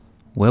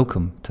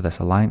Welcome to this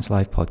Alliance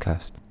Live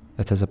podcast.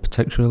 It is a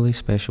particularly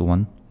special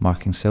one,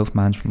 marking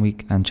Self-Management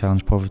Week and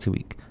Challenge Poverty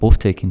Week, both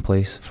taking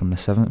place from the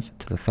 7th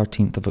to the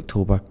 13th of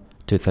October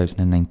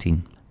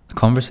 2019. The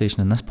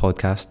conversation in this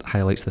podcast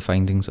highlights the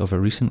findings of a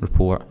recent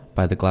report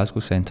by the Glasgow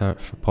Centre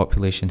for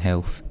Population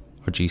Health,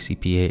 or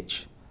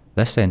GCPH.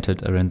 This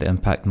centred around the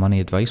impact money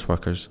advice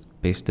workers,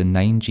 based in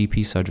 9 GP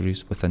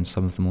surgeries within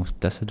some of the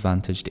most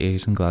disadvantaged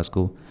areas in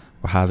Glasgow,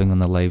 were having on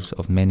the lives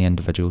of many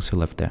individuals who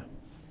lived there.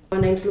 My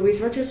name's Louise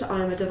Rogers.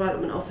 I'm a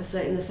Development Officer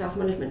in the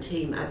Self-Management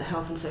team at the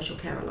Health and Social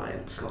Care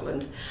Alliance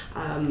Scotland.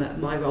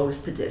 My role is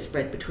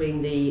spread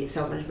between the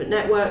Self-Management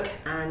Network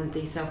and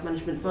the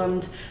Self-Management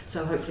Fund,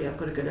 so hopefully I've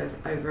got a good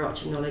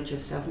overarching knowledge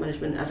of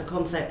self-management as a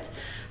concept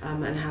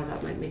and how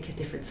that might make a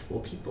difference for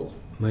people.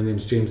 My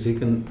name's James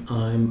Egan.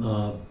 I'm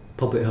a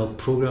Public Health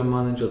Programme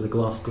Manager at the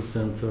Glasgow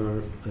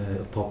Centre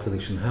of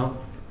Population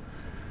Health,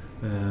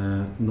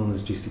 known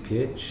as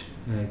GCPH.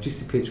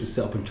 GCPH was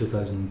set up in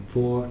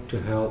 2004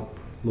 to help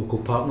local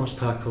partners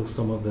tackle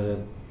some of the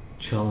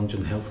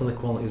challenging health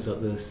inequalities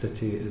that the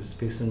city is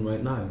facing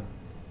right now.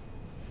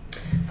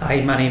 Hi,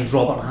 my name's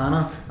Robert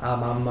Hanna.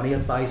 I'm a money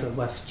advisor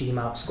with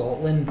GMAP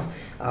Scotland.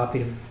 I've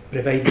been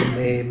providing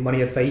the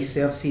money advice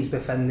services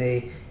within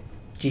the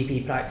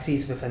GP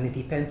practices within the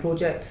Deep End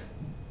project.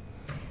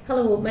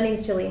 Hello, my name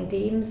is Gillian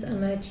Dames.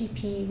 I'm a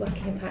GP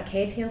working in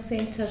Parkhead Health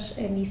Centre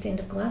in the East End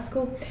of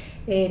Glasgow.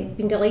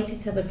 Been delighted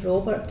to have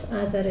Robert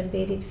as our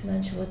embedded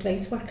financial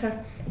advice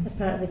worker as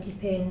part of the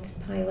Deep End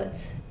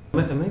pilot.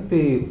 It might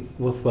be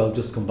worthwhile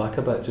just come back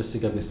a bit just to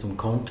give you some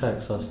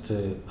context as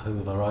to how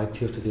we've arrived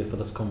here today for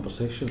this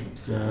conversation.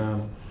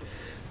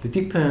 The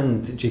Deep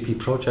End GP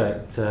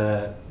project,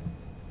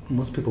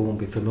 most people won't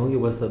be familiar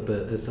with it,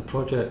 but it's a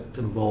project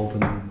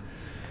involving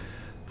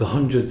the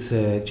hundreds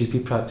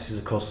GP practices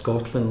across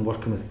Scotland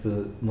working with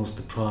the most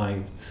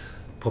deprived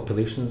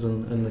populations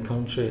in the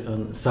country,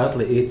 and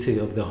sadly 80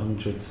 of the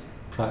 100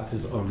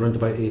 practices, or around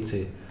about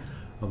 80,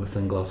 are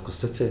within Glasgow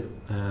City.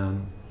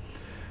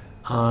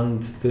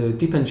 And the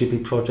Deep End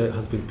GP project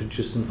has been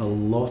producing a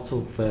lot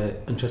of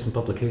interesting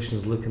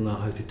publications looking at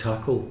how to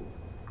tackle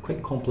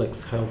quite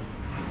complex health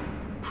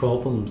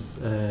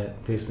problems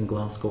facing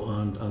Glasgow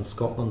and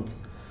Scotland.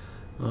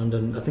 And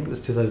in, I think it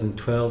was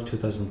 2012,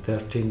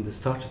 2013, they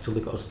started to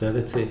look at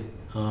austerity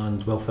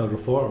and welfare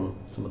reform,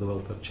 some of the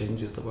welfare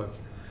changes that were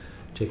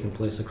taking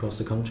place across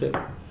the country.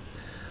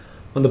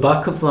 On the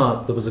back of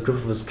that, there was a group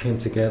of us came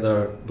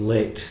together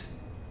late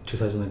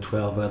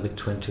 2012, early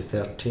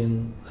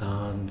 2013,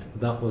 and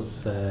that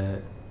was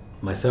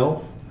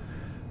myself,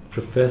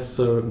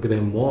 Professor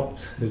Graham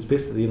Watt, who's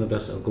based at the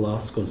University of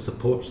Glasgow and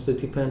supports the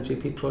Deep End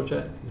GP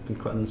project. He's been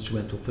quite an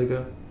instrumental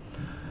figure.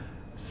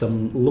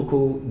 Some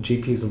local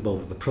GPs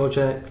involved with the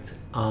project,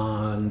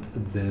 and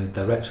the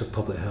Director of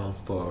Public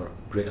Health for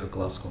Greater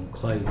Glasgow and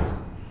Clyde.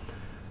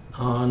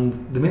 And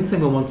the main thing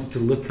we wanted to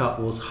look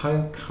at was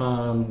how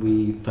can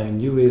we find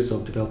new ways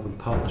of developing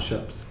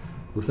partnerships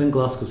within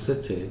Glasgow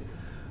City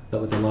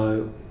that would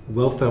allow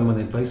welfare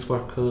money advice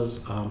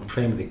workers and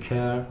primary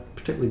care,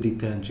 particularly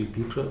Deep End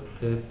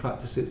GP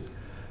practices,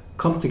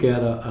 come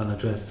together and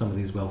address some of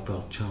these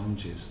welfare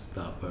challenges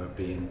that were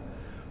being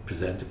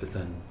presented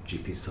within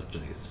GP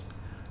surgeries.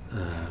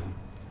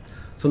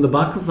 So on the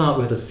back of that,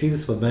 we had a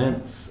series of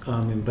events. We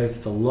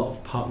invited a lot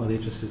of partner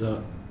agencies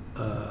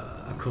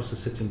across the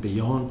city and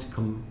beyond to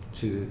come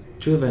to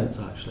 2 events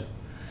actually.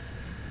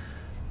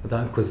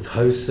 That included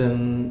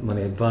housing,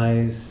 money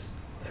advice,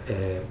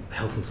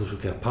 health and social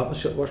care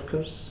partnership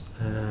workers,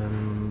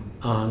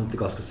 and the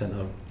Glasgow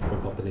Centre for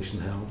Population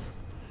Health.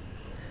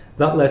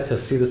 That led to a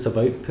series of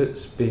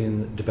outputs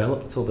being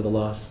developed over the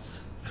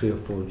last 3 or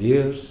 4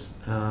 years.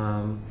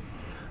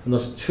 And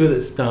there's 2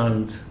 that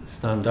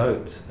stand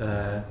out.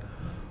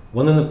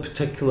 One in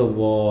particular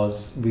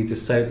was we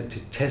decided to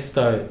test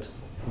out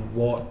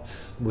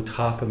what would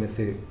happen if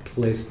we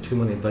placed 2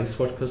 money advice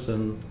workers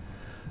in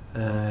 2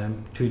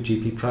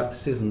 GP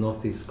practices in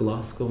North East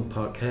Glasgow and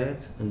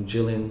Parkhead, and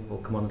Gillian will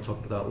come on and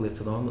talk about that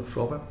later on with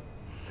Robert.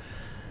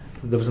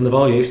 There was an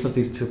evaluation of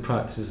these 2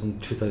 practices in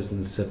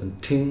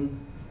 2017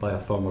 by a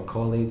former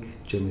colleague,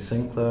 Jamie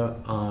Sinclair,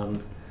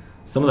 and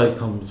some of the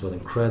outcomes were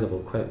incredible,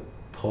 quite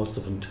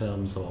positive in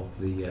terms of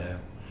the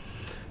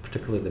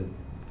particularly the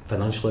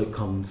financial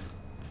outcomes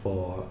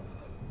for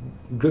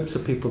groups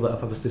of people that,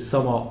 if I was to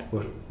sum up,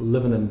 were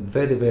living in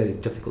very, very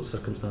difficult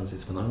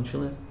circumstances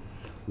financially,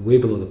 way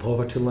below the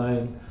poverty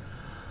line,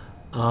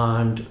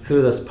 and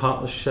through this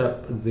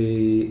partnership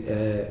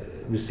they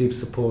received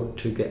support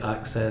to get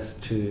access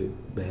to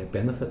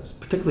benefits,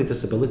 particularly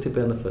disability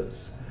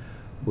benefits,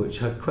 which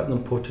had quite an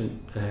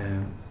important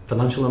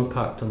financial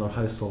impact on their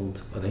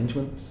household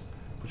arrangements,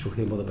 which we'll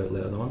hear more about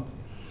later on.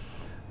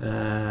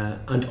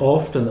 And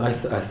often, I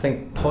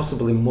think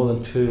possibly more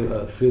than 2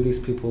 out of 3 of these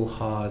people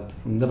had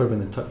never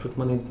been in touch with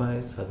money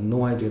advice, had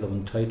no idea they were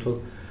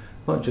entitled,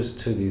 not just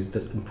to these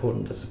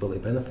important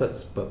disability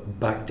benefits, but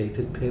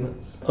backdated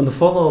payments. And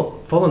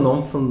following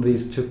on from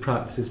these 2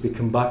 practices, we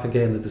come back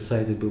again and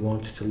decided we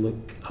wanted to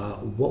look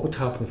at what would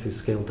happen if we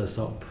scaled this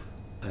up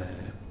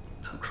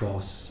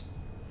across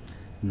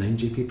 9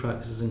 GP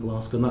practices in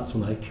Glasgow, and that's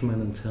when I came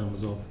in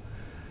terms of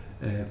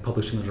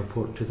publishing a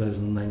report in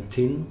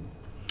 2019.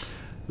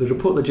 The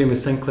report that Jamie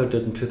Sinclair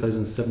did in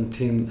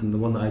 2017 and the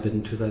one that I did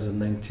in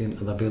 2019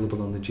 are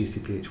available on the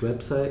GCPH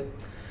website.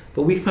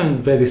 But we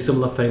found very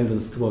similar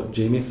findings to what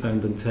Jamie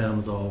found in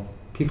terms of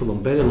people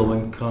on very low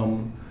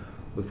income,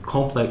 with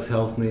complex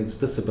health needs,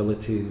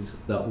 disabilities,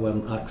 that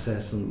weren't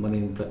accessing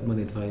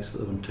money advice that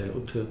they were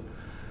entitled to.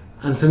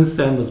 And since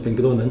then there's been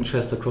growing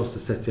interest across the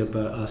city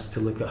about us to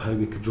look at how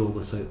we could roll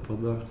this out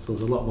further. So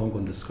there's a lot of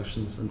ongoing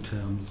discussions in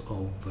terms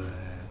of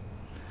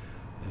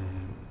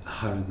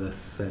how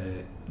this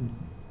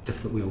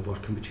different way of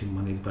working between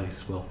money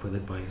advice, welfare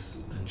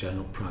advice and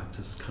general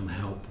practice can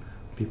help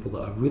people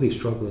that are really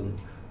struggling,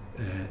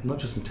 not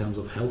just in terms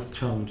of health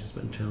challenges,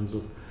 but in terms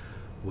of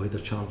wider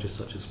challenges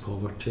such as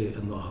poverty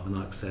and not having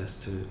access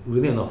to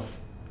really enough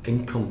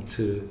income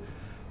to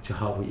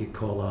have what you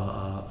call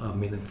a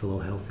meaningful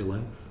or healthy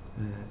life.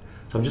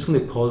 So I'm just going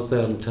to pause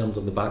there in terms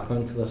of the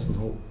background to this and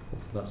hopefully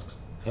that's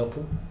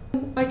helpful.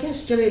 I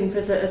guess, Gillian,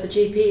 as a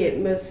GP, it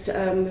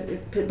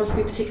must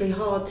be particularly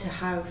hard to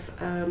have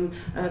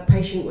a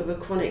patient with a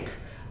chronic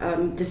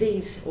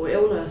disease or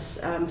illness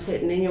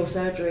sitting in your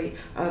surgery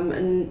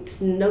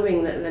and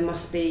knowing that there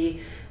must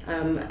be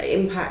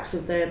impacts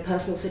of their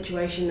personal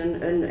situation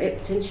and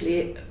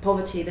potentially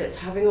poverty that's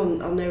having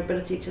on their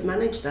ability to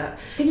manage that.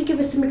 Can you give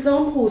us some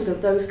examples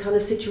of those kind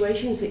of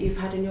situations that you've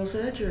had in your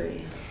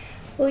surgery?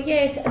 Well,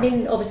 yes, I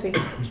mean, obviously, due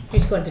to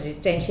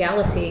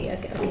confidentiality,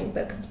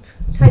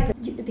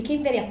 it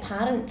became very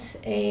apparent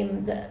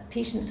that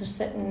patients are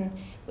sitting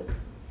with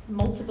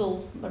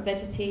multiple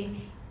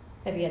morbidity,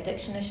 maybe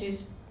addiction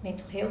issues,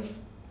 mental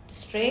health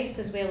distress,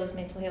 as well as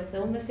mental health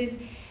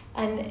illnesses.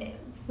 And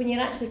when you're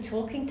actually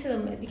talking to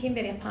them, it became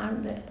very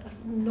apparent that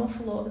an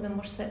awful lot of them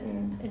were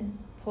sitting in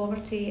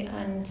poverty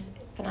and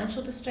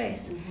financial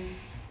distress. Mm-hmm.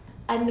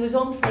 And there was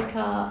almost like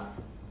a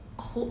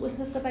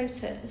hopelessness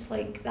about it. It's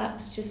like that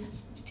was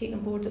just taken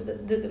on board,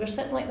 that they were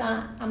sitting like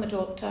that. I'm a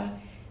doctor,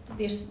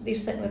 they're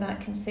sitting with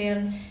that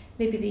concern.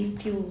 Maybe they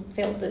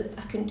felt that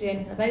I couldn't do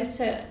anything about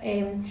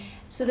it.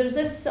 So there was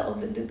this sort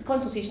of, the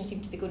consultation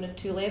seemed to be going on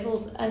 2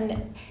 levels,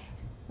 and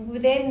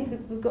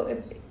we've got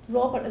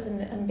Robert as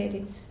an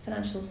embedded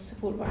financial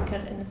support worker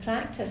in the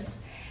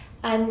practice,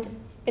 and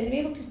being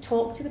able to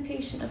talk to the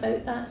patient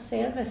about that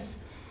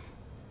service,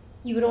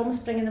 you were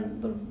almost bringing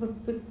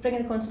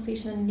the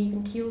consultation in an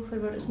even keel,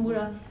 where it's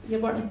more you're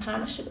working in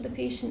partnership with the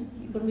patient.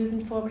 We're moving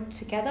forward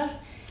together.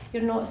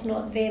 It's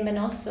not them and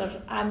us,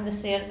 or I'm the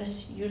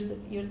service, you're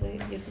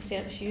the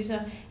service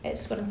user.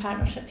 It's we're in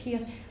partnership here.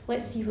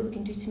 Let's see what we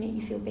can do to make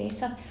you feel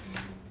better.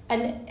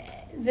 And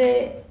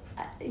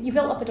you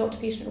built up a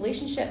doctor-patient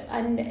relationship,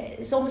 and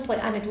it's almost like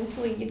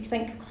anecdotally you'd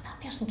think, oh, that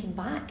person came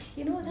back,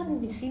 I hadn't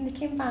been seen, they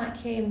came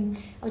back. I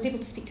was able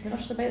to speak to the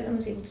nurse about them, I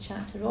was able to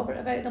chat to Robert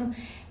about them,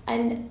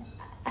 and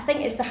I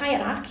think it's the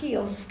hierarchy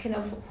of kind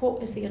of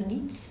what is their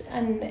needs,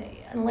 and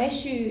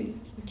unless you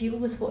deal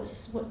with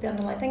what's the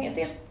underlying thing, if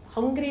they're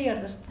hungry or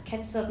their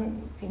kids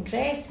aren't being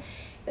dressed,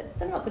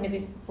 they're not going to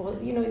be,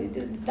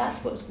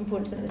 that's what's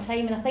important to them at the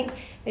time. And I think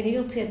being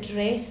able to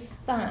address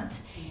that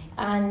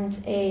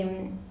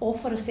and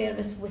offer a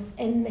service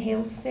within the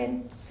health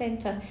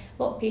centre.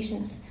 A lot of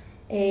patients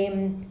are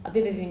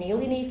maybe being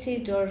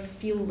alienated or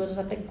feel there's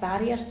a big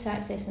barrier to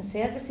accessing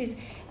services.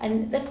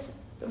 And this,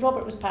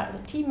 Robert was part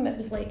of the team. It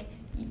was like,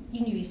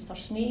 you knew his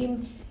first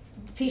name,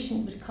 the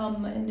patient would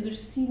come and they were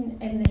seen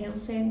in the health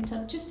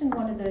centre, just in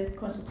one of the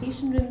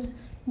consultation rooms.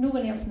 No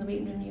one else in the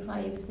waiting room knew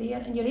why he was there,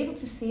 and you're able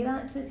to say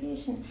that to the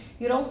patient.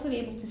 You're also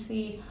able to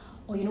say,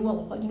 oh, you know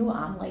what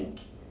I'm like.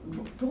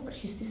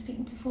 Robert's used to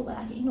speaking to folk like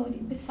that.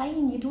 It'd be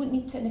fine. You don't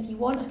need to. And if you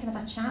want, I can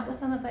have a chat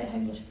with them about how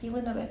you're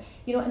feeling about,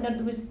 And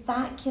there was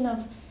that kind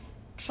of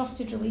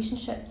trusted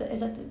relationship that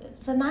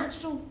it's a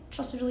natural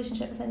trusted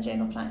relationship within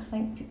general practice. I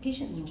think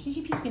patients,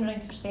 GP's been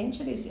around for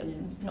centuries,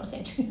 not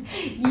centuries,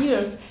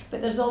 years.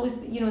 But there's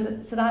always,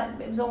 so that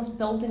it was almost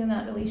building in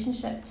that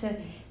relationship to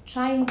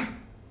try and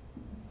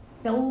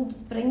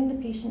bring the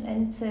patient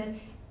in to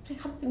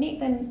make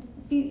them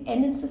be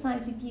in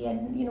society, be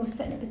in,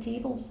 sitting at the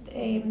table,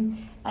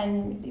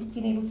 and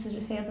being able to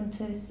refer them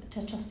to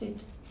a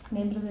trusted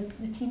member of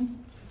the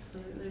team.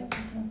 Absolutely.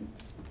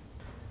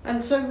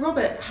 And so,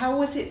 Robert, how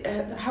was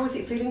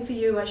it feeling for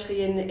you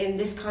actually in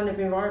this kind of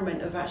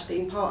environment of actually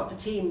being part of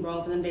the team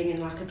rather than being in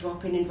like a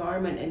drop-in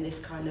environment in this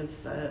kind of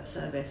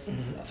service?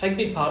 I think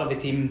being part of the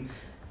team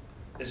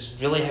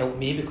has really helped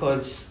me,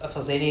 because if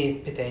there's any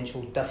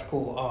potential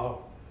difficult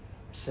or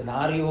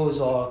scenarios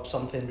or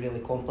something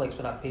really complex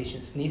with that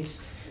patient's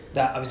needs,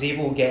 that I was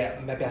able to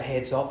get maybe a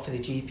heads up for the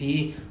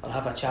GP or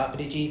have a chat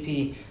with the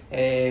GP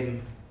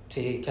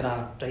to kind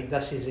of, right,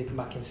 this is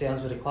my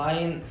concerns with the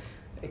client,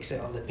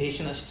 or the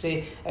patient I should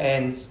say,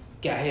 and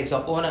get a heads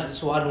up on it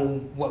so I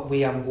know what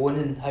way I'm going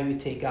and how to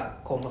take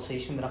that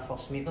conversation when I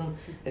first meet them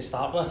to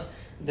start with.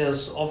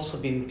 There's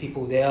obviously been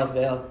people there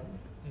where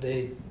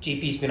the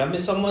GP's been in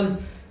with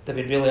someone, they've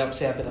been really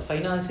upset about the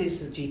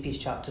finances, the GP's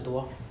chat to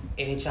door,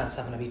 any chance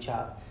of having a wee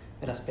chat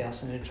with this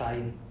person and try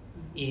and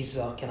ease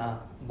their kind of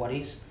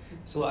worries.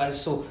 So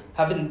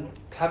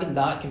having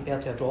that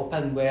compared to a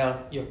drop-in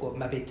where you've got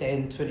maybe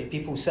 10, 20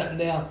 people sitting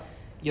there,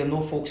 you're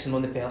not focusing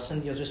on the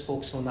person, you're just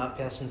focusing on that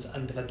person's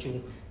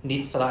individual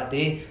need for that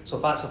day. So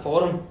if that's a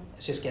form,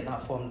 it's just getting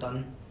that form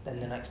done, then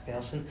the next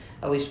person.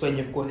 At least when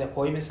you've got the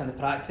appointments and the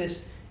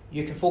practice,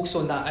 you can focus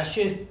on that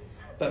issue,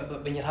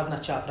 but when you're having a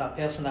chat with that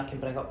person, that can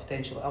bring up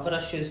potential other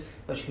issues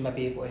which you may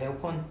be able to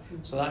help on.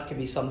 So that could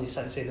be somebody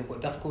saying they've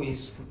got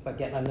difficulties with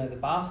getting in and out of the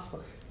bath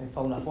and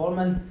filling a form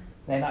in,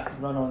 then that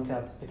could run on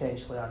to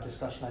potentially a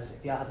discussion as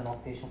if you had an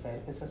occupational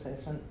therapist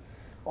assessment,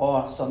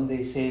 or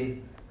somebody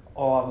saying,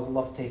 oh, I would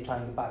love to try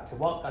and get back to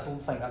work, I don't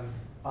think I'm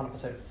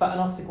 100% fit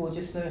enough to go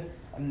just now,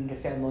 and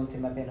referring on to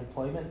maybe an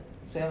employment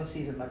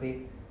services and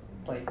maybe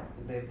like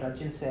the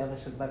bridging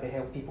service and maybe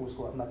help people who've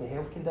got maybe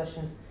health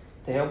conditions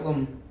to help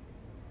them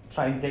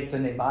try and break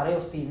down the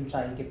barriers to even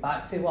try and get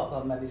back to work,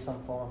 or maybe some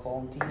form of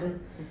volunteering,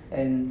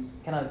 and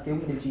kind of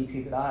dealing with the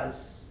GP with that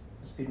has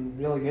been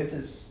really good.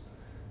 It's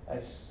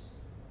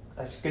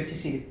good to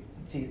see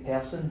the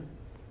person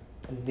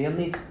and their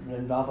needs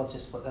rather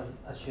just what their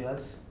issue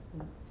is.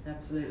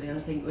 Absolutely, and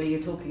I think where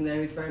you're talking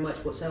there is very much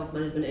what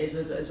self-management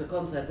is as a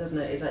concept, isn't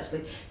it? It's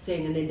actually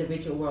seeing an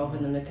individual rather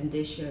than a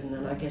condition,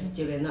 and I guess,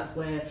 Gillian, that's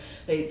where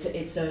it's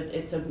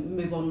a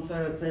move on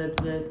for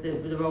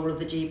the role of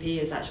the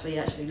GP is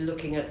actually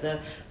looking at the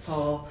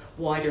far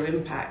wider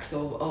impacts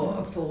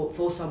or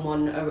for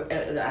someone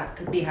that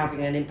could be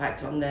having an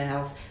impact on their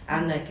health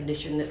and their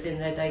condition that's in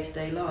their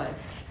day-to-day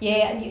life.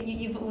 Yeah, and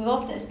we've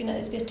often it's been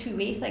a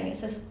two-way thing. It's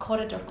this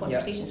corridor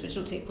conversations which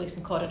don't take place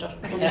in corridor.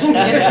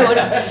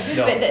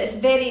 But it's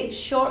very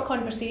short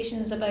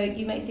conversations about,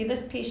 you might say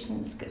this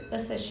patient's got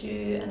this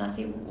issue, and I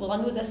say, well, I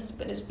know this,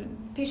 but it's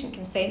patient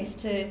consents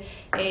to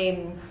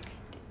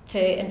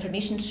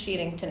information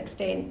sharing to an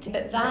extent.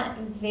 But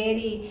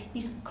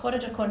these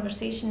corridor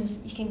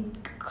conversations, you can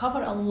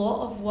cover a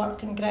lot of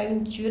work and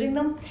ground during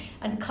them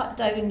and cut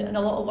down on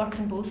a lot of work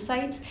on both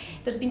sides.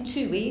 There's been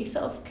two-way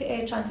sort of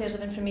transfers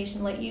of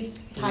information, like you've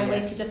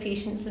highlighted the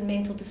patients in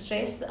mental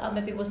distress that I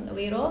maybe wasn't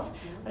aware of,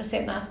 or a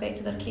certain aspect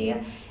of their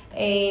care,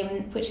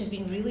 which has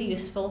been really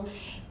useful.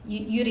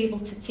 You're able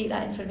to take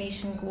that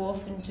information, go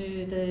off and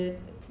do the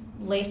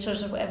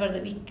letters or whatever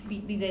that we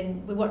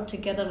work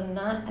together on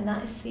that, and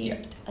that has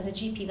saved, as a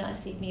GP, that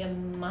has saved me a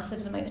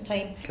massive amount of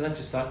time. Can I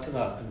just add to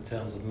that in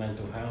terms of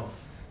mental health?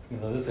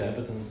 There is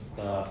evidence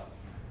that,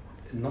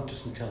 not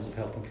just in terms of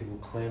helping people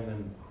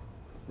claiming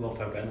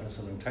welfare benefits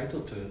they're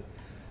entitled to,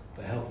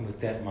 but helping with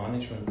debt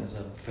management is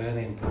a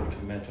very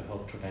important mental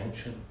health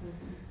prevention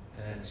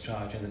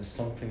strategy, and it's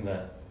something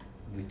that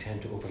we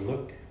tend to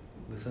overlook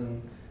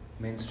within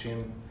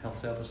mainstream health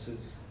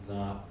services,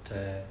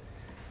 that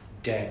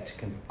debt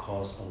can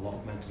cause a lot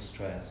of mental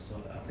stress.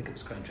 So I think it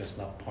was quite interesting,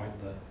 that point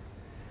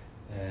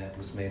that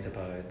was made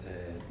about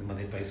the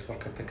money advice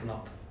worker picking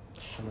up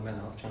some of the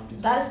mental health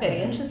challenges. That's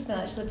very interesting,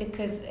 actually,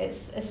 because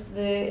as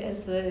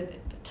the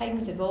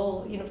times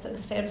evolve,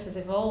 the service has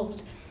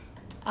evolved,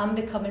 I'm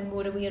becoming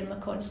more aware in my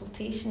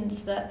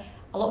consultations that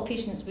a lot of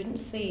patients wouldn't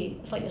say,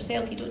 it's like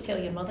yourself, you don't tell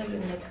your mother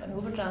you're in an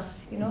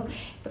overdraft,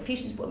 but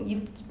patients,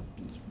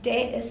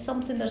 debt is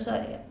something,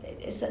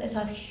 it's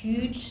a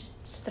huge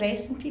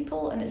stress in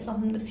people, and it's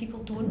something that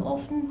people don't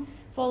often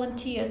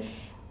volunteer,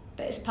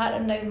 but it's part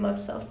of now my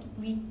sort of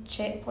wee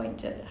checkpoint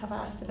to have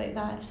asked about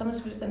that. If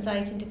someone's with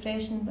anxiety and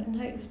depression, and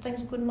how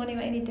things going money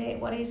with any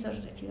debt worries, or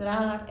if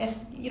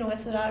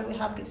there are, we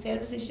have good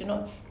services, you're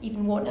not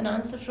even wanting an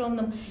answer from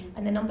them,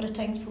 and the number of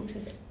times folks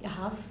says, you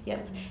have,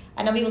 yep.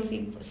 And I'm able to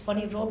say, it's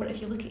funny, Robert,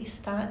 if you look at his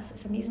stats,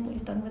 it's amazing what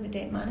he's done with the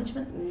debt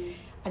management.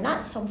 And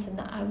that's something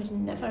that I would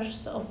never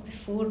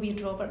before we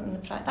had Robert in the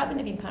practice, that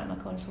wouldn't have been part of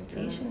my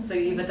consultation. So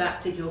you've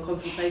adapted your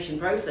consultation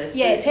process.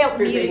 Yeah, it's helped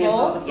me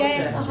evolve.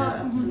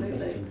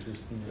 Absolutely.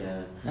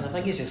 Yeah. And I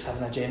think it's just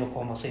having a general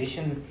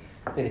conversation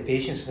with the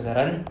patients when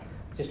they're in,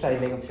 just try to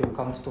make them feel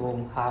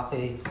comfortable,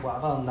 happy,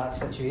 whatever in that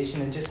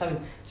situation, and just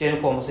having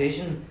general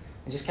conversation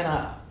and just kind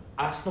of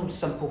asking them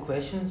simple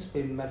questions,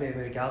 maybe with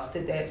regards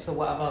to debts or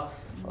whatever,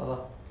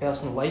 or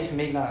personal life, and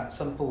making that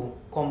simple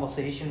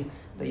conversation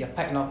that you're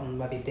picking up on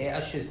maybe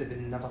debt issues that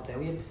would never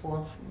tell you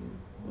before,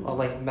 or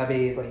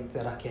maybe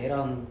they're a carer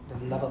and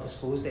they've never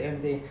disclosed to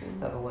MD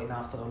that they're looking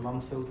after their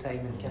mum full time,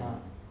 and kind of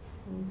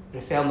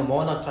referring them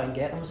on or try and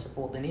get them the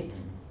support they need.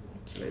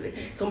 Absolutely,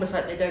 it's almost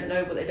like they don't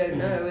know what they don't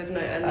know, isn't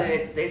it?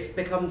 And it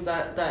becomes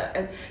that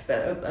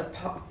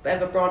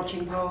ever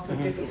branching path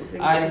of different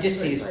things. I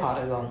just see it as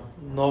part of their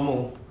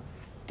normal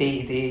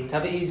day-to-day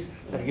activities.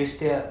 They're used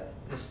to it.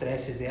 The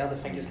stress is there, they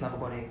think it's never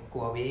going to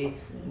go away,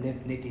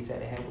 nobody's there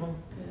to help them.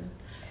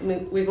 I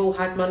mean, we've all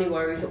had money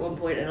worries at one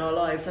point in our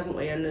lives, haven't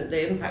we? And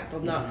the impact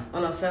on that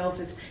on ourselves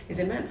is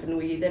immense, and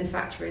we then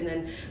factor in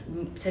then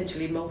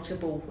potentially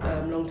multiple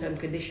long-term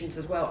conditions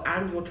as well,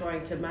 and you're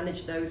trying to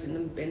manage those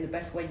in the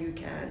best way you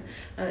can.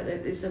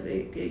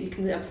 You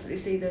can absolutely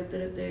see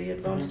the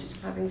advantages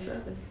of having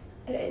service.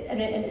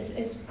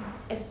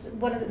 It's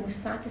one of the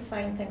most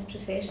satisfying things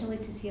professionally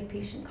to see a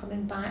patient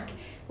coming back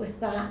with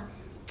that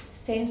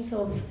sense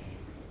of,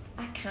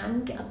 I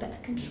can get a bit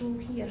of control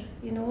here,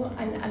 you know,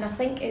 and I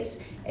think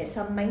it's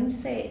a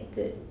mindset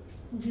that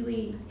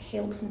really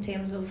helps in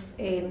terms of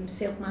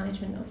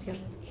self-management of your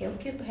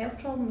health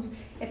problems.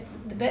 If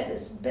the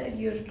bit of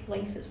your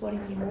life that's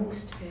worrying you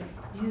most,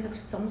 you have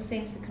some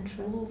sense of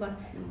control over,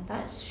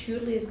 that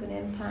surely is going to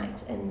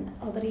impact in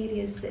other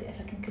areas, that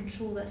if I can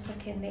control this,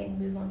 I can then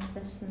move on to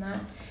this and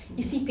that.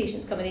 You see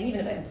patients coming in,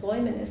 even about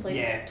employment, it's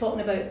like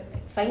talking about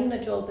finding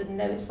a job, and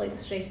now it's like the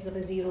stresses of a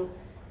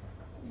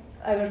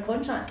 0-hour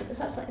contract. It's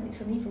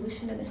an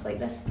evolution, and it's like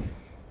this,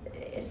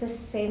 it's this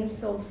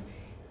sense of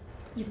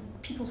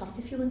people have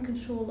to feel in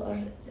control, or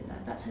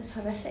it's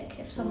horrific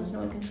if someone's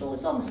not in control.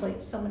 It's almost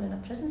like someone in a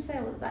prison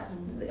cell. That's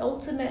the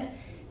ultimate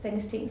thing,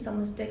 is taking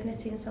someone's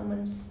dignity and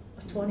someone's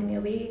autonomy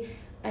away.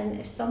 And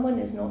if someone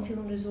is not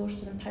feeling resourced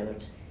and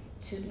empowered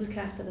to look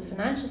after the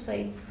financial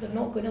side, they're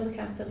not going to look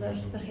after their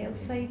health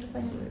side of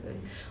things. Absolutely.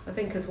 I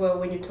think as well,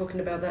 when you're talking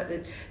about that,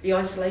 the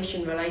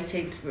isolation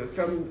related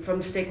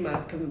from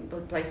stigma can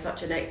play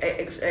such an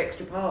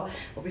extra part.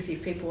 Obviously,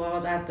 if people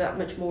they have that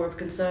much more of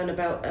concern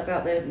about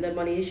their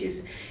money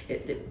issues,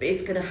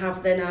 it's going to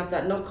have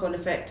that knock-on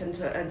effect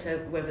into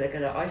whether they're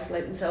going to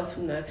isolate themselves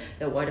from their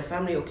wider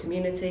family or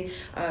community.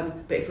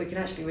 But if we can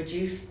actually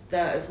reduce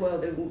that as well,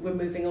 then we're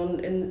moving on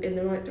in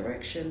the right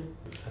direction.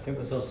 I think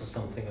there's also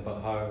something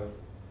about how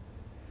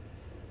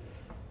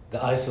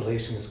the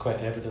isolation is quite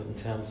evident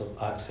in terms of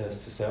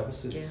access to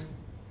services.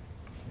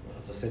 Yeah.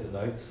 As I said at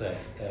the outset,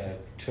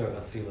 2 out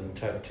of 3 were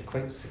entitled to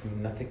quite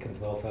significant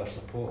welfare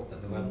support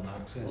that they weren't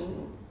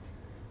accessing.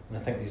 And I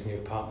think these new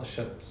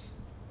partnerships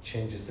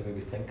changes the way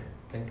we think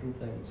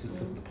things. Just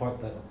to the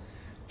point that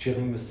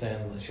Gillian was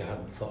saying that she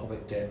hadn't thought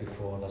about debt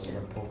before, that's an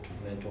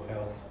important mental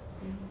health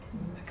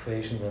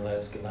equation, and now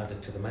it's getting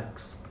added to the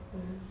mix.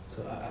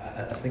 So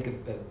I think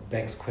it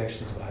begs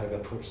questions about how we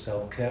approach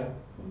self-care,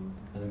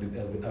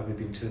 and are we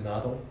being too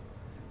narrow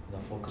in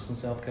our focus on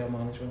self-care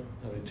management?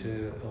 Are we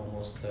too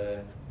almost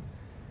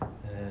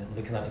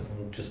looking at it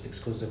from just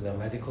exclusively a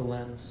medical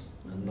lens,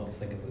 and not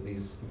thinking about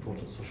these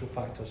important social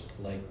factors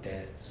like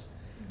debts,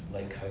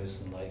 like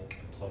housing, like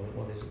employment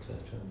worries, etc.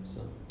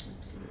 So,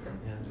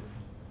 yeah.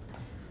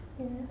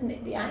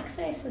 And the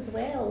access as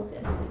well,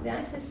 the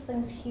access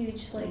thing's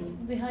huge. Like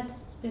we had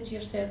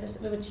your service,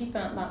 we were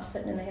GMAP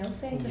sitting in the health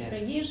centre for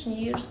years and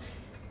years,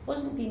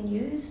 wasn't being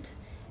used.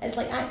 It's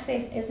like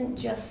access isn't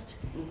just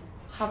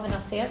having a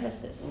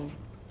service, it's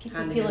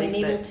people feeling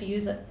able to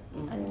use it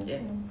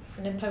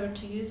and empowered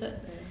to use it,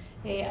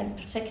 and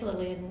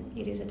particularly in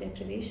areas of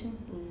deprivation,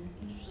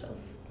 sort of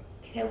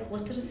health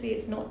literacy.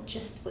 It's not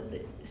just what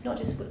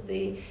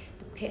the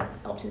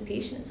up to the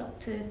patient, it's up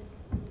to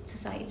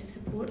society to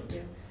support.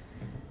 Yeah.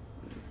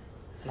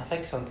 And I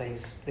think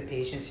sometimes the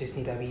patients just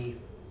need a wee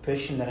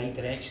push in the right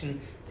direction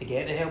to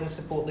get the help and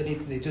support they need.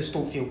 They just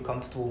don't feel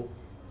comfortable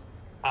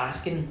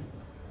asking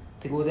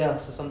to go there.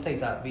 So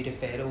sometimes that wee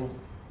referral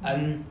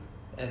in,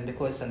 and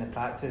because it's in the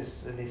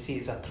practice and they see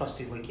it's a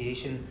trusted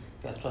location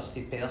for a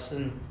trusted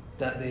person,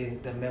 that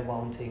they're more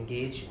willing to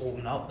engage,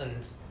 open up,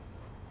 and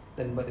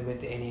than what they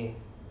would at any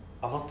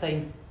other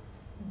time.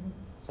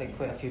 It's like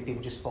quite a few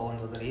people just fall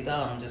under the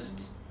radar and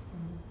just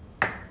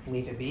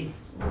leave it be.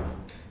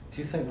 Do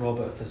you think,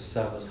 Robert, if this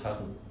service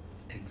hadn't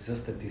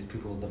existed, these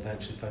people would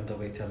eventually find their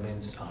way to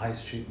a high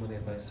street money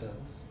advice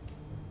service?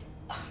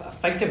 I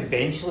think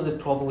eventually they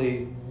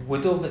probably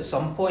would have at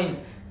some point,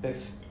 but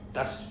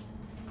that's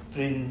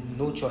through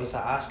no choice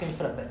of asking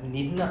for it, but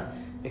needing it,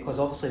 because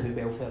obviously with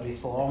welfare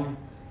reform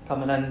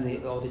coming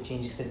in, all the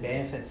changes to the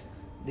benefits,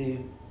 they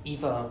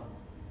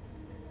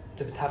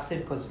would have to,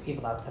 because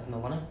people would have no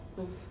money.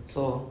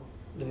 So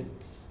they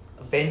would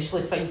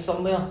eventually find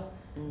somewhere,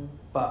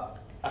 but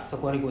if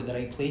they're going to go to the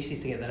right places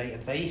to get the right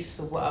advice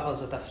or whatever,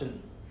 is a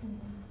different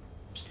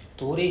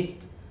story,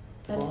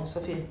 to be honest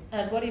with you.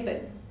 I'd worry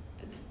about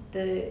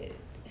if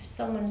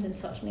someone's in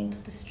such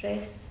mental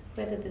distress,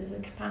 whether they have the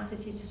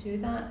capacity to do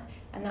that,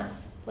 and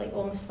that's like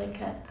almost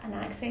like an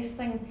access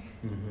thing,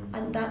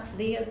 and that's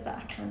there, but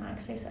I can't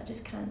access it, I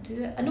just can't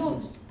do it. I know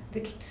the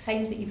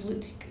times that you've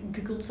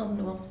googled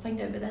something, I'll find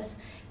out about this,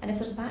 and if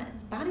there's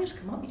barriers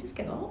come up, you just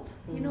give up,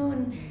 you know,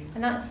 and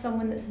that's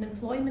someone that's in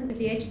employment,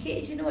 maybe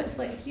educated, you know. It's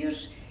like if you're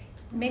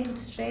mental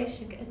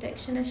distress, you've got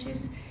addiction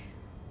issues,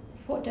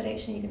 what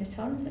direction are you going to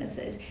turn?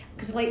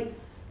 Because like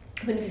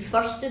when we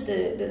first did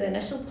the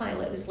initial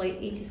pilot, it was like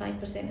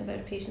 85% of our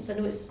patients, I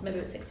know it's maybe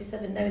about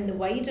 67 now in the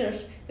wider,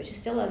 which is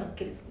still a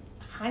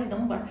high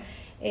number,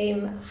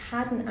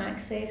 hadn't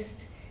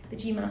accessed the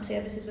GMAP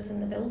services within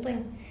the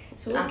building.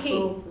 So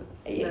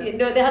you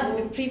know, they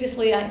hadn't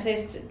previously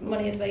accessed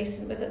money advice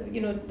with,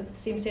 you know, the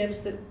same service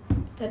that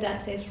had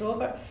accessed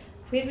Robert.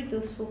 Where would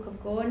those folk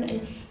have gone?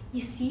 And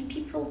you see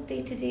people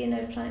day to day in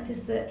our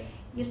practice that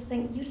you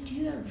think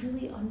you are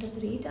really under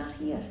the radar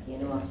here, you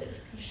know,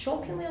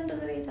 shockingly under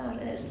the radar,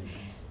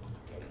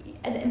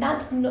 and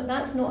that's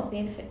not a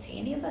benefit to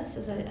any of us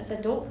as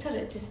a doctor.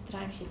 It just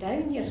drags you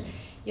down.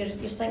 You're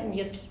thinking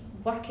you're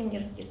working,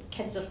 your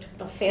kids are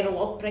a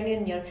feral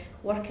upbringing, you're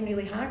working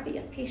really hard, but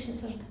your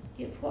patients are,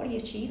 what are you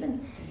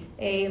achieving?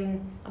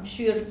 I'm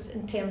sure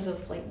in terms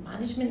of like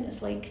management,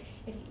 it's like,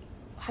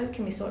 how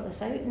can we sort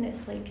this out? And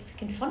it's like, if we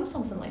can fund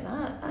something like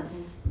that,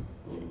 it's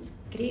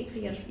great for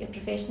your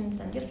professions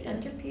and your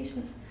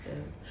patients. Yeah.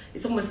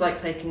 It's almost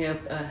like taking a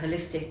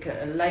holistic,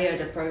 a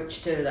layered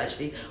approach to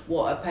actually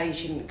what a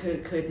patient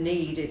could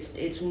need.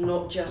 It's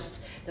not just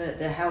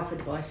the health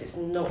advice, it's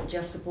not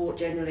just support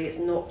generally, it's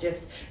not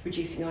just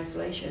reducing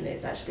isolation,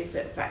 it's actually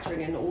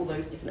factoring in all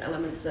those different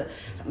elements that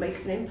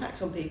makes an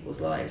impact on people's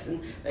lives,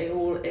 and they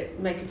all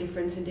make a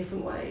difference in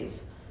different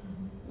ways.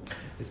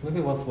 It's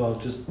maybe worthwhile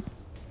just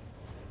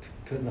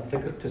putting a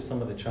figure to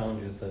some of the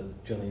challenges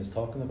that Gillian's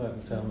talking about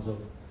in terms of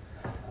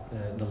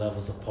the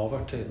levels of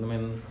poverty. I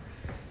mean,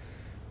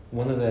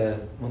 one of the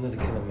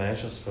kind of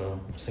measures for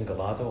a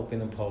single adult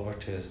being in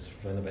poverty is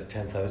around about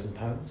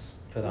 £10,000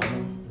 per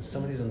annum. And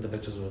some of these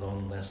individuals were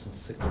on less than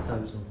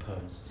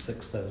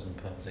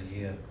 £6,000 a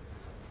year. And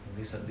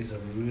these are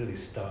really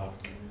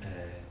stark.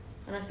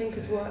 And I think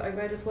as well, I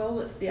read as well,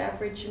 that's the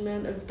average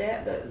amount of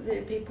debt that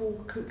the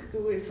people could go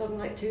with something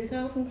like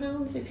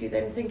 £2,000. If you're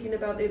then thinking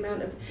about the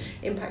amount of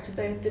impact of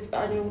their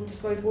annual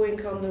disposable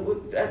income,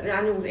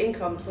 annual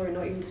income,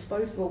 not even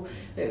disposable,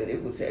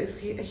 it was a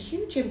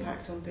huge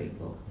impact on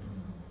people.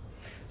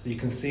 So you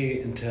can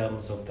see in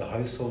terms of the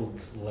household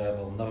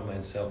level, never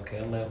mind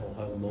self-care level,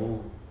 how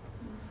low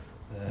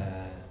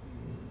the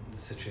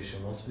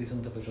situation was for these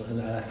individuals.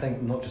 And I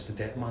think not just the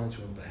debt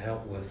management, but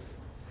help with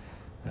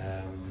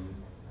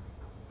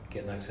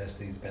getting access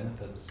to these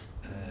benefits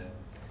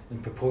in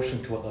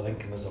proportion to what their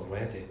income is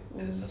already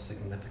is a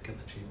significant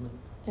achievement.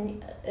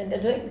 And I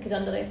don't think we could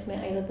underestimate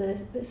either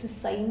it's the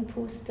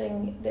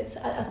signposting.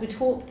 I would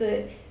hope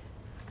that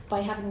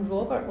by having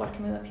Robert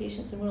working with our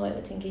patients and more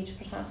likely to engage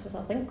perhaps with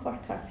a link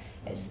worker,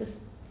 it's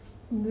this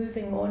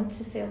moving on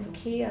to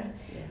self-care.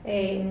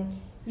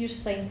 You're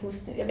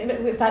signposting. I mean,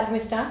 in fact, when we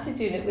started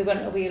doing it, we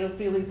weren't aware of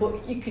really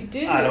what you could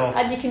do.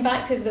 And you came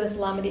back to us with this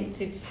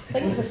laminated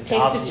things, this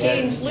test of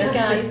change. Look,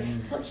 guys, I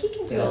thought he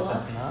can do all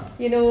that.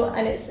 You know,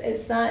 and it's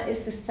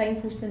the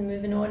signposting and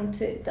moving on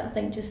to that. I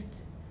think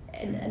just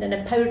in an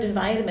empowered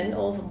environment,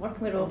 all of them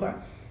working with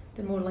Robert,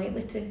 they're more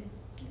likely to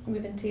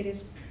move into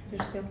areas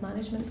where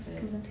self-management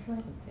comes into play.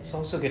 It's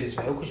also good as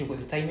well because you've got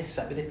the time to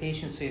sit with the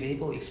patient, so you're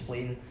able to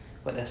explain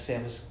what this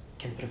service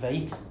can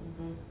provide.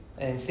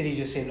 Instead of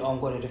just saying, I'm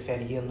going to refer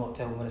you here and not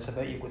tell them what it's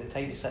about, you've got the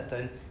time to sit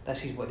down,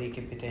 this is what they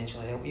could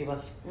potentially help you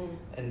with,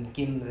 and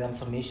give them the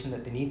information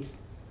that they need.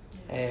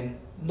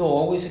 No,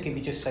 always it can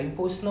be just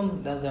signposting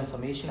them, there's the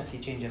information if you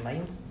change your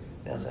mind,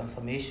 there's the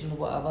information or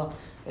whatever.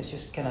 It's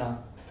just kind of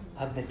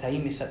have the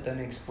time to sit down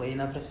and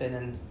explain everything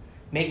and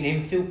make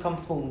them feel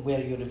comfortable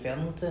where you're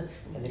referring to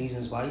and the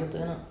reasons why you're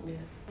doing it. Yeah.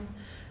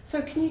 So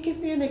can you give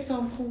me an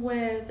example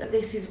where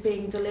this is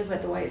being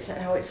delivered, the way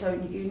how it's so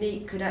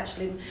unique,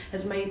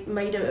 has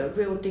made a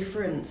real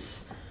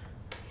difference?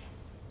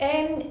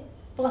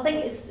 Well, I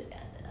think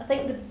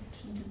the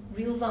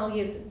real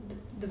value,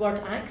 the word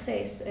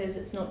access is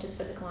it's not just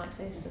physical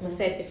access. As I've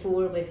said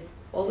before, we've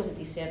always had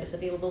these services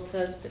available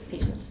to us, but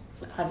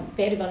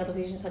very vulnerable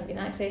patients hadn't been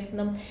accessing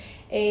them.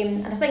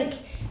 And I think,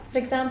 for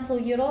example,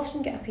 you'll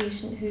often get a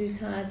patient who's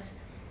had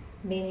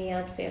many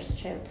adverse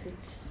childhood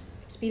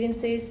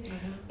experiences,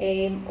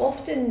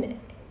 often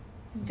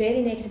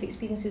very negative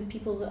experiences with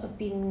people that have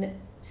been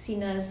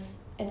seen as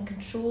in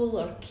control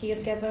or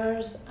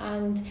caregivers,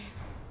 and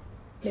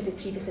maybe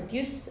previous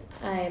abuse,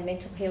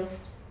 mental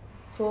health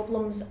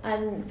problems.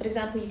 And for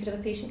example, you could have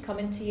a patient come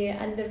into you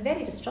and they're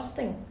very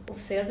distrusting of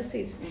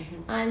services,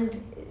 and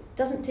it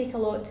doesn't take a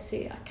lot to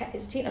say,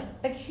 it's taken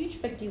a huge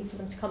deal for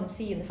them to come and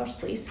see you in the first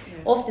place.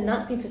 Often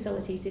that's been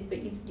facilitated,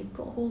 but you've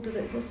got hold of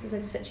it. This is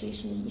a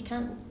situation, you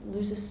can't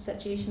lose this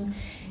situation.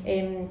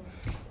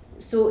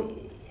 So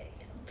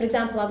for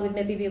example, I would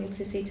maybe be able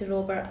to say to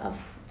Robert, I'll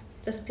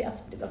be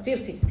able to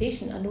say to the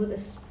patient, I know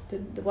this,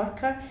 the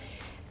worker,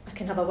 I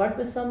can have a word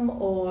with them,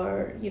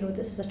 or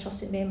this is a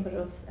trusted member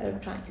of our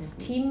practice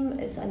team,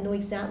 I know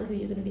exactly who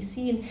you're going to be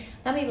seeing.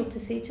 I'm able to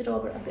say to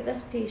Robert, I've got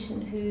this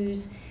patient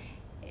who's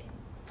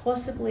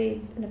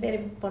possibly in a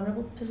very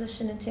vulnerable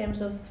position in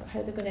terms of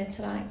how they're going to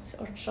interact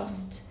or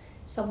trust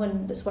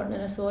someone that's working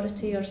in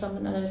authority or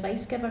someone, an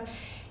advice giver.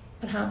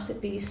 Perhaps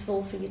it'd be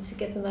useful for you to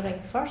give them a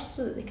ring first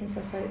so that they can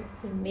suss out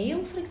their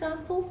mail, for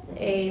example,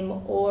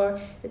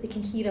 or that they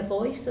can hear a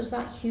voice. There's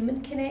that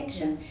human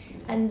connection,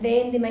 and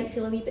then they might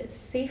feel a wee bit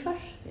safer,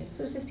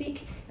 so to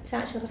speak, to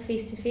actually have a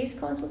face-to-face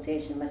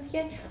consultation with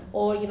you,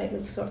 or you might be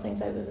able to sort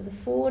things out over the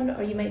phone,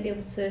 or you might be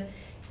able to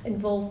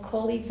involve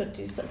colleagues or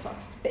do sort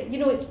of,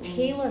 it's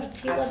tailor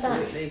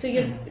that. So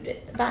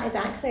that is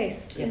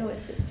access.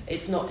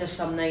 It's not just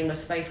some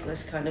nameless,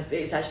 faceless kind of.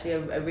 It's actually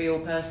a real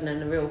person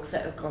and a real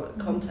set of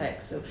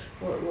context. So,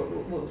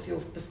 what's your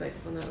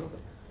perspective on that, Robert?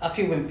 I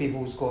feel when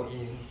people's got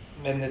you,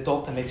 when the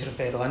doctor makes a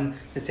referral in,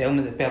 they tell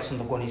me the person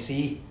they're going to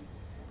see.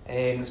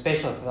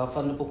 Especially if they're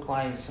vulnerable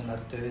clients, and I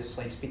do is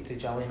like speak to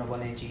Gillian or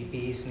one of the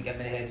GPs and give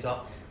me the heads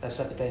up. This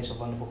is a potential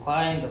vulnerable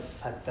client.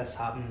 I've had this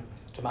happen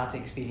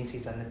traumatic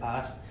experiences in the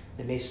past,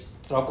 they may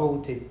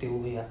struggle to deal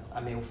with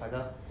a male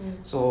figure.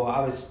 So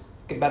I was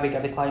maybe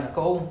give the client a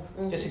call,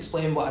 just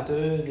explain what I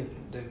do,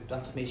 the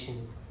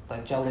information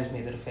that Gillian's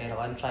made the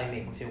referral in, try and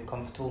make them feel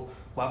comfortable,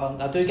 whatever.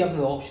 I do give them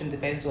the option,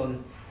 depends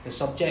on the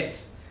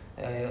subject,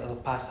 or the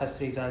past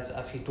histories, as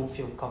if you don't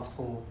feel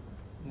comfortable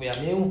with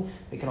a male,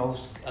 we can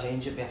always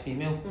arrange it with a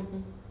female.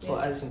 So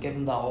it is, and give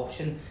them that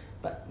option.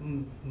 But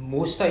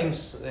most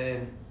times,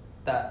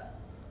 that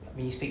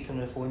when you speak to them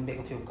on the phone, make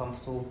them feel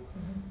comfortable,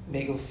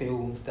 make them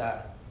feel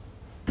that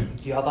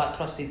you are that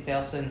trusted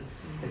person.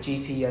 The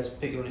GP has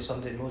put you onto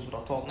somebody that knows what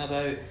they're talking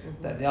about,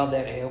 that they are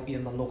there to help you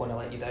and they're not going to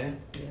let you down,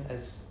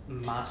 is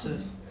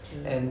massive.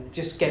 And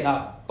just getting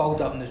that,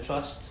 build up in the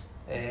trust,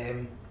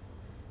 and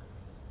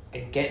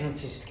getting them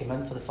to just come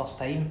in for the first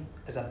time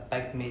is a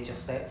big major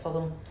step for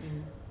them.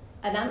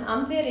 And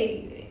I'm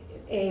very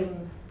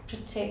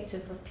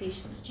protective of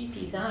patients.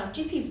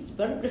 GPs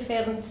weren't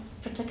referring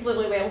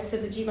particularly well to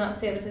the GMAP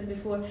services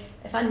before.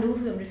 If I know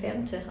who I'm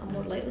referring to, I'm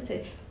more likely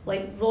to.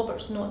 Like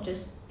Robert's not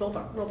just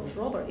Robert's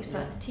Robert. He's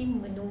part of the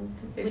team.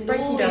 It's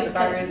breaking down the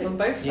barriers on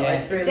both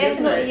sides, really.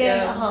 Definitely,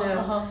 isn't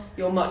it?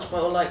 You're much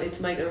more likely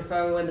to make the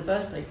referral in the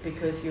first place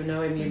because you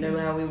know him, you know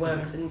how he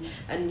works,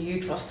 and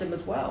you trust him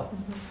as well.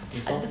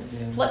 And the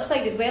flip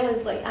side as well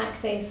is like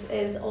access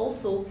is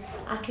also,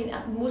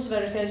 most of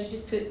our referrals you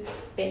just put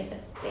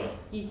benefits there.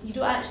 You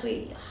don't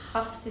actually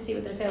have to say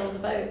what the referral is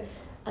about,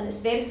 and it's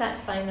very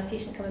satisfying a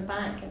patient coming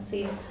back and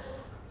saying,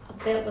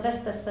 I've dealt with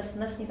this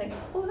and this, and you think,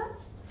 oh,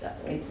 that's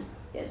good.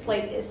 It's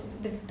like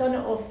they've done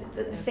it off.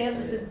 The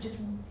service has just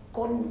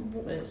gone.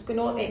 It's gone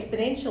on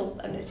exponential,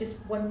 and it's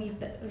just one wee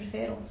bit of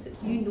referral. So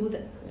it's, you know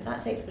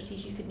that's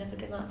expertise you could never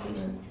give that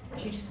patient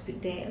because you just put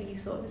debt or you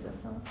thought it was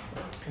this that.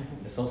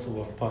 It's also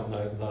worth pointing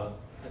out that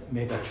it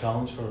may be a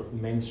challenge for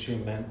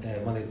mainstream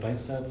money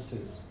advice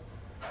services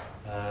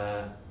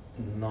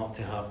not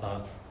to have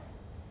that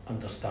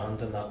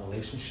understanding, that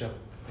relationship,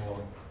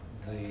 or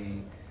the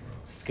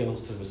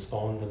skills to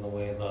respond in the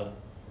way that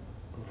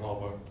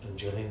Robert and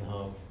Gillian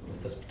have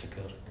with this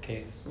particular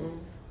case,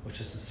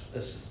 which I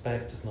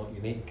suspect is not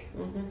unique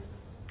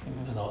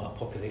at a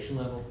population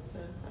level.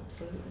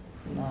 Absolutely.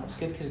 No, it's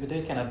good because we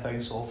do kind of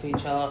bounce off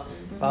each other.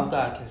 If I've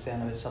got a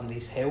concern about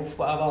somebody's health,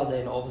 whatever,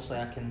 then obviously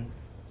I can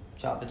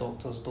chat the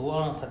doctor's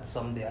door. I've had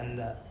somebody in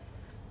that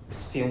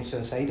was feeling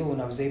suicidal,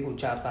 and I was able to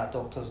chat at that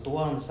doctor's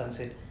door and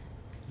said,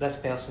 this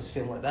person's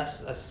feeling like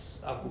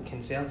this, I've got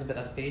concerns about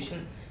this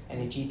patient,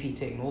 and the GP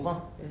taking over.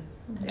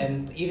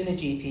 And even the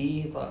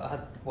GP, like I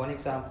had one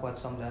example, I had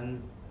somebody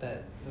in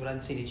that were in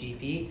to see the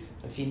GP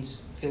and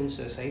feeling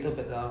suicidal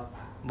about their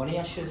money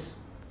issues,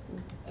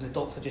 and the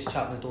doctor just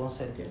chatted on the door and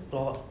said,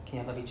 Robert, can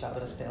you have a wee chat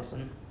with this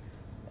person?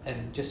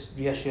 And just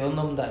reassuring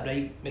them that,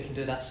 right, we can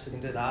do this, we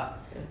can do that,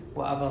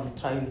 whatever, and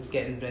try and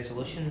get in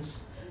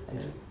resolutions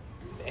and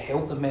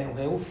help the mental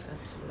health.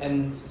 Absolutely.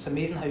 And it's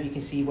amazing how you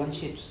can see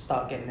once you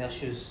start getting the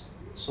issues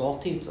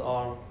sorted,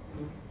 or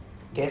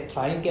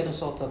try and get them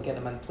sorted or get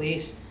them in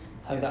place,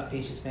 how that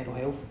patient's mental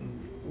health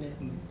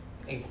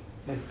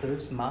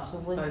improves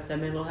massively. Both their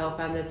mental health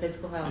and their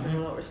physical health in a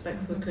lot of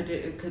respects,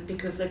 could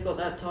because they've got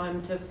that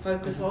time to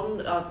focus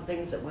on other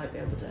things that might be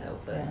able to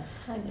help them.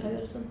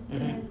 Empowers them.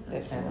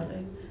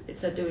 Absolutely.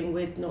 It's a doing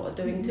with, not a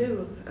doing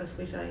to, as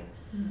we say.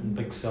 And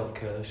big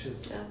self-care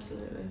issues.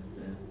 Absolutely.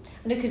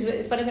 I know, because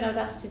it's funny when I was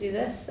asked to do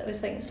this, I was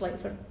thinking it's like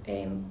for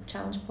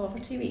Challenge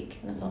Poverty Week,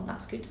 and I thought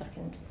that's good, so I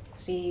can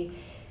see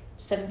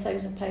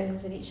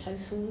 £7,000 in each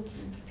household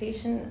per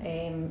patient.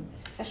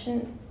 It's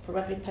efficient. For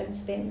every pound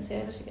spent in the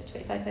service, you get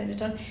 £25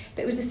 return.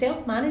 But it was the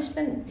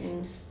self-management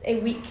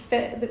week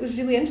that was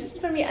really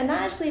interesting for me, and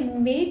that actually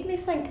made me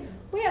think,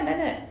 wait a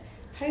minute,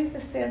 how's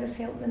this service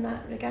helping in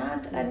that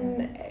regard?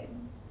 And it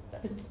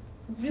was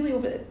really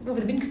over the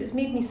moon, because it's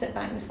made me sit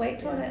back and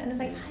reflect on it, and I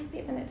think, hi,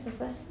 wait a minute, is this,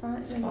 that?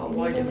 It's far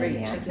wider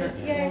reach, isn't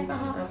it? Yeah,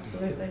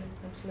 Absolutely.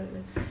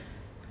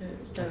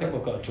 I think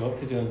we've got a job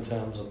to do in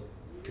terms of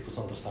people's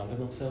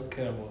understanding of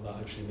self-care and what that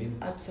actually means.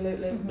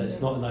 Absolutely. But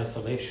it's not in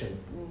isolation,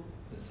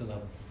 it's in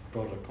a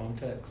broader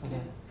context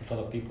with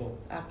other people.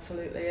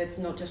 Absolutely. It's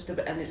not just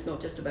about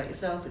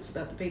yourself, it's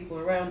about the people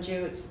around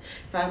you, it's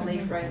family,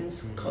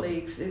 friends,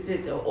 colleagues,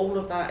 all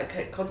of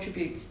that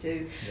contributes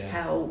to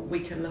how we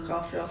can look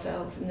after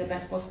ourselves in the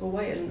best possible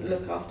way and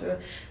look after,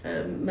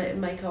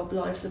 make our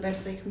lives the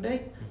best they can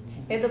be.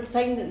 The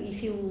time that you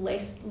feel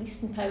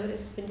least empowered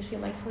is when you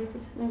feel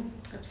isolated.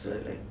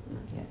 Absolutely.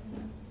 Yeah.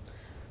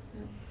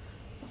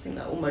 I think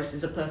that almost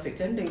is a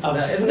perfect ending to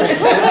that, isn't it?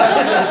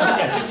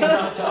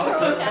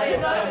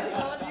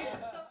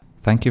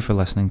 Thank you for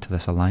listening to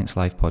this Alliance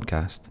Live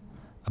podcast.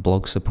 A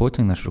blog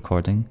supporting this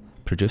recording,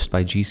 produced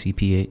by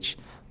GCPH,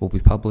 will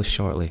be published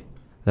shortly.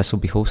 This will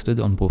be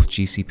hosted on both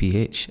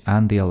GCPH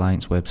and the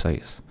Alliance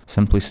websites.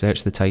 Simply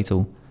search the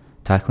title,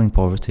 Tackling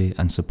Poverty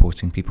and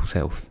Supporting People's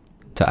Health.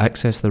 To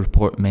access the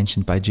report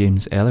mentioned by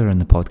James earlier in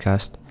the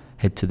podcast,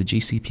 head to the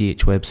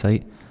GCPH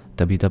website,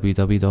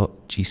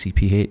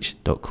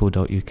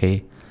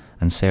 www.gcph.co.uk,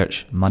 and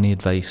search Money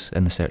Advice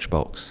in the search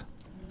box.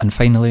 And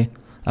finally,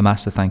 a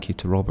massive thank you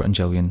to Robert and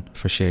Gillian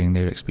for sharing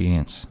their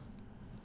experience.